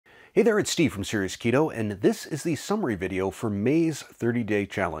Hey there, it's Steve from Serious Keto, and this is the summary video for May's 30-day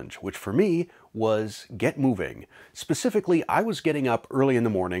challenge, which for me was get moving. Specifically, I was getting up early in the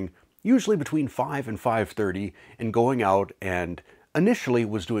morning, usually between 5 and 5:30, and going out and initially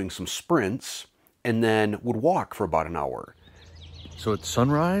was doing some sprints and then would walk for about an hour. So it's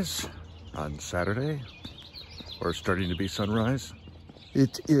sunrise on Saturday, or starting to be sunrise.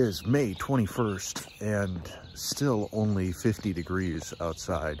 It is May 21st and still only 50 degrees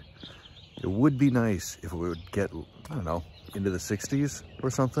outside. It would be nice if it would get, I don't know, into the 60s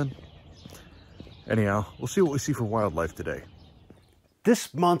or something. Anyhow, we'll see what we see for wildlife today.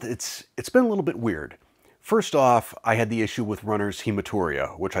 This month, it's been a little bit weird. First off, I had the issue with runner's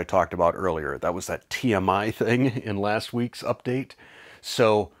hematuria, which I talked about earlier. That was that TMI thing in last week's update.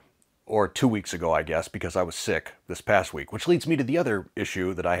 So, or 2 weeks ago, I guess, because I was sick this past week, which leads me to the other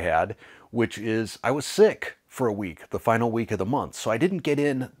issue that I had, which is I was sick for a week, the final week of the month, so I didn't get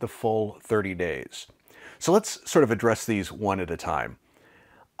in the full 30 days. So let's sort of address these one at a time.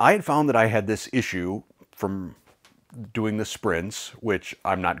 I had found that I had this issue from doing the sprints, which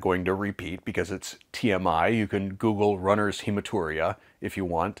I'm not going to repeat because it's TMI. You can Google runner's hematuria if you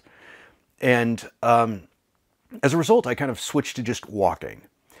want. And as a result, I kind of switched to just walking.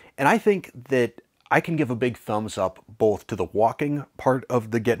 And I think that I can give a big thumbs up both to the walking part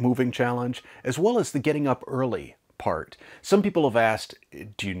of the Get Moving Challenge as well as the getting up early part. Some people have asked,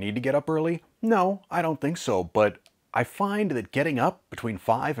 do you need to get up early? No, I don't think so. But I find that getting up between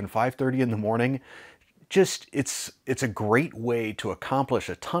 5 and 5:30 in the morning, just it's a great way to accomplish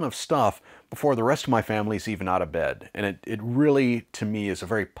a ton of stuff before the rest of my family's even out of bed. And it really, to me, is a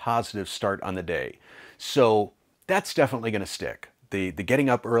very positive start on the day. So that's definitely going to stick. The getting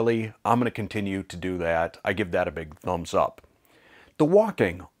up early, I'm going to continue to do that. I give that a big thumbs up. The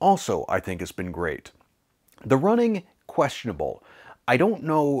walking also, I think, has been great. The running, questionable. I don't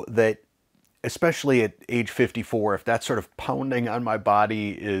know that, especially at age 54, if that sort of pounding on my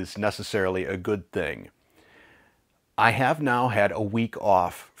body is necessarily a good thing. I have now had a week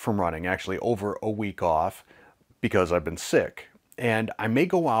off from running, actually over a week off, because I've been sick. And I may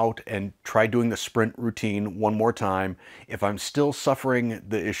go out and try doing the sprint routine one more time. If I'm still suffering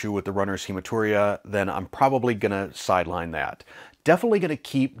the issue with the runner's hematuria, then I'm probably going to sideline that. Definitely going to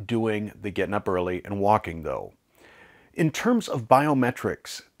keep doing the getting up early and walking, though. In terms of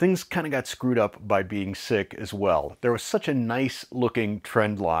biometrics, things kind of got screwed up by being sick as well. There was such a nice looking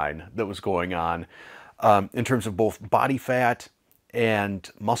trend line that was going on in terms of both body fat and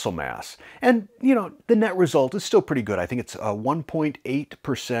muscle mass. And, you know, the net result is still pretty good. I think it's a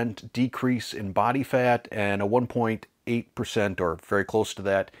 1.8% decrease in body fat and a 1.8%, or very close to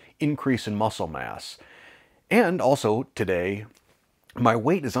that, increase in muscle mass. And also today, my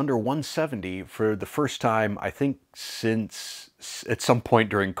weight is under 170 for the first time, I think, since at some point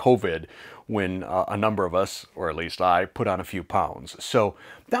during COVID, when a number of us, or at least I, put on a few pounds. So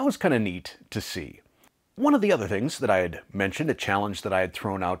that was kind of neat to see. One of the other things that I had mentioned, a challenge that I had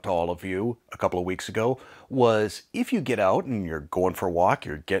thrown out to all of you a couple of weeks ago, was if you get out and you're going for a walk,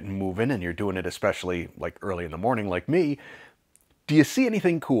 you're getting moving, and you're doing it especially like early in the morning like me, do you see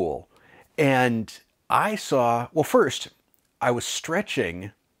anything cool? And I saw, well, first, I was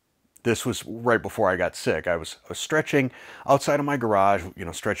stretching. This was right before I got sick. I was stretching outside of my garage, you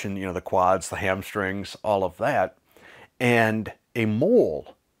know, stretching, you know, the quads, the hamstrings, all of that. And a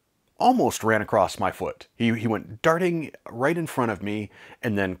mole almost ran across my foot. He went darting right in front of me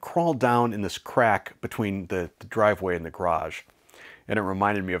and then crawled down in this crack between the driveway and the garage. And it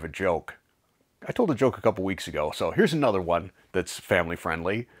reminded me of a joke. I told a joke a couple weeks ago, so here's another one that's family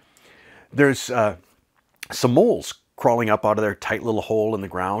friendly. There's some moles crawling up out of their tight little hole in the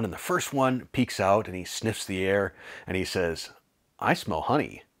ground, and the first one peeks out and he sniffs the air and he says, "I smell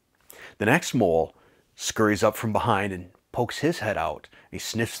honey." The next mole scurries up from behind and pokes his head out. He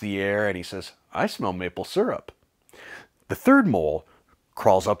sniffs the air and he says, "I smell maple syrup." The third mole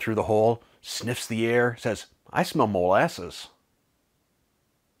crawls up through the hole, sniffs the air, says, "I smell molasses."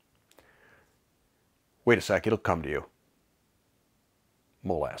 Wait a sec, it'll come to you.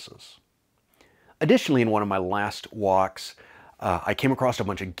 Molasses. Additionally, in one of my last walks, I came across a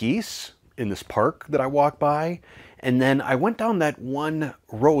bunch of geese in this park that I walked by. And then I went down that one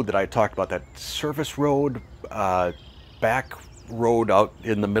road that I talked about, that service road, back road out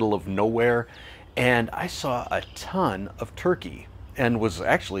in the middle of nowhere, and I saw a ton of turkey and was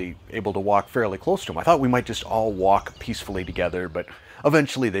actually able to walk fairly close to them. I thought we might just all walk peacefully together, but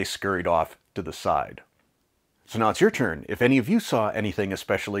eventually they scurried off to the side. So now it's your turn. If any of you saw anything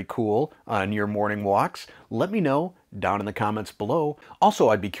especially cool on your morning walks, let me know down in the comments below. Also,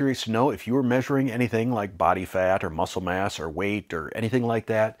 I'd be curious to know if you were measuring anything like body fat or muscle mass or weight or anything like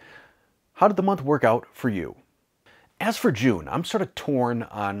that. How did the month work out for you? As for June, I'm sort of torn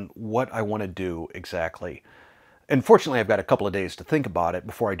on what I want to do exactly. And fortunately, I've got a couple of days to think about it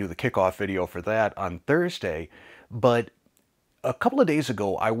before I do the kickoff video for that on Thursday. But a couple of days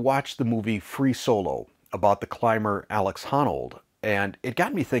ago, I watched the movie Free Solo about the climber Alex Honnold, and it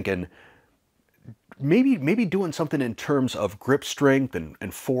got me thinking, maybe doing something in terms of grip strength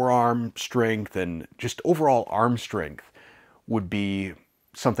and forearm strength and just overall arm strength would be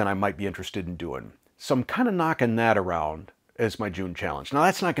something I might be interested in doing. So I'm kind of knocking that around as my June challenge. Now,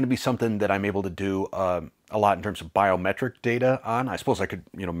 that's not going to be something that I'm able to do a lot in terms of biometric data on. I suppose I could,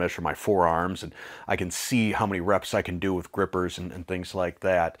 measure my forearms and I can see how many reps I can do with grippers and things like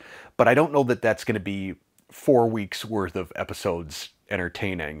that. But I don't know that that's going to be 4 weeks worth of episodes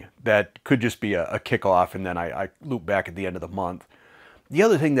entertaining. That could just be a kickoff and then I loop back at the end of the month. The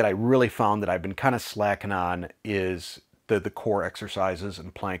other thing that I really found that I've been kind of slacking on is the core exercises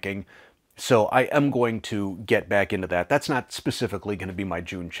and planking. So I am going to get back into that. That's not specifically going to be my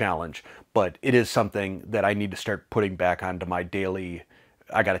June challenge, but it is something that I need to start putting back onto my daily,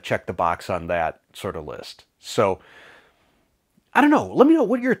 I got to check the box on that sort of list. So I don't know. Let me know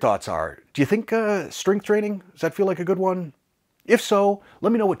what your thoughts are. Do you think strength training, does that feel like a good one? If so,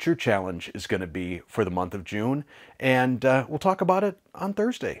 let me know what your challenge is going to be for the month of June, and we'll talk about it on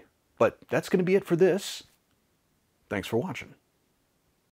Thursday. But that's going to be it for this. Thanks for watching.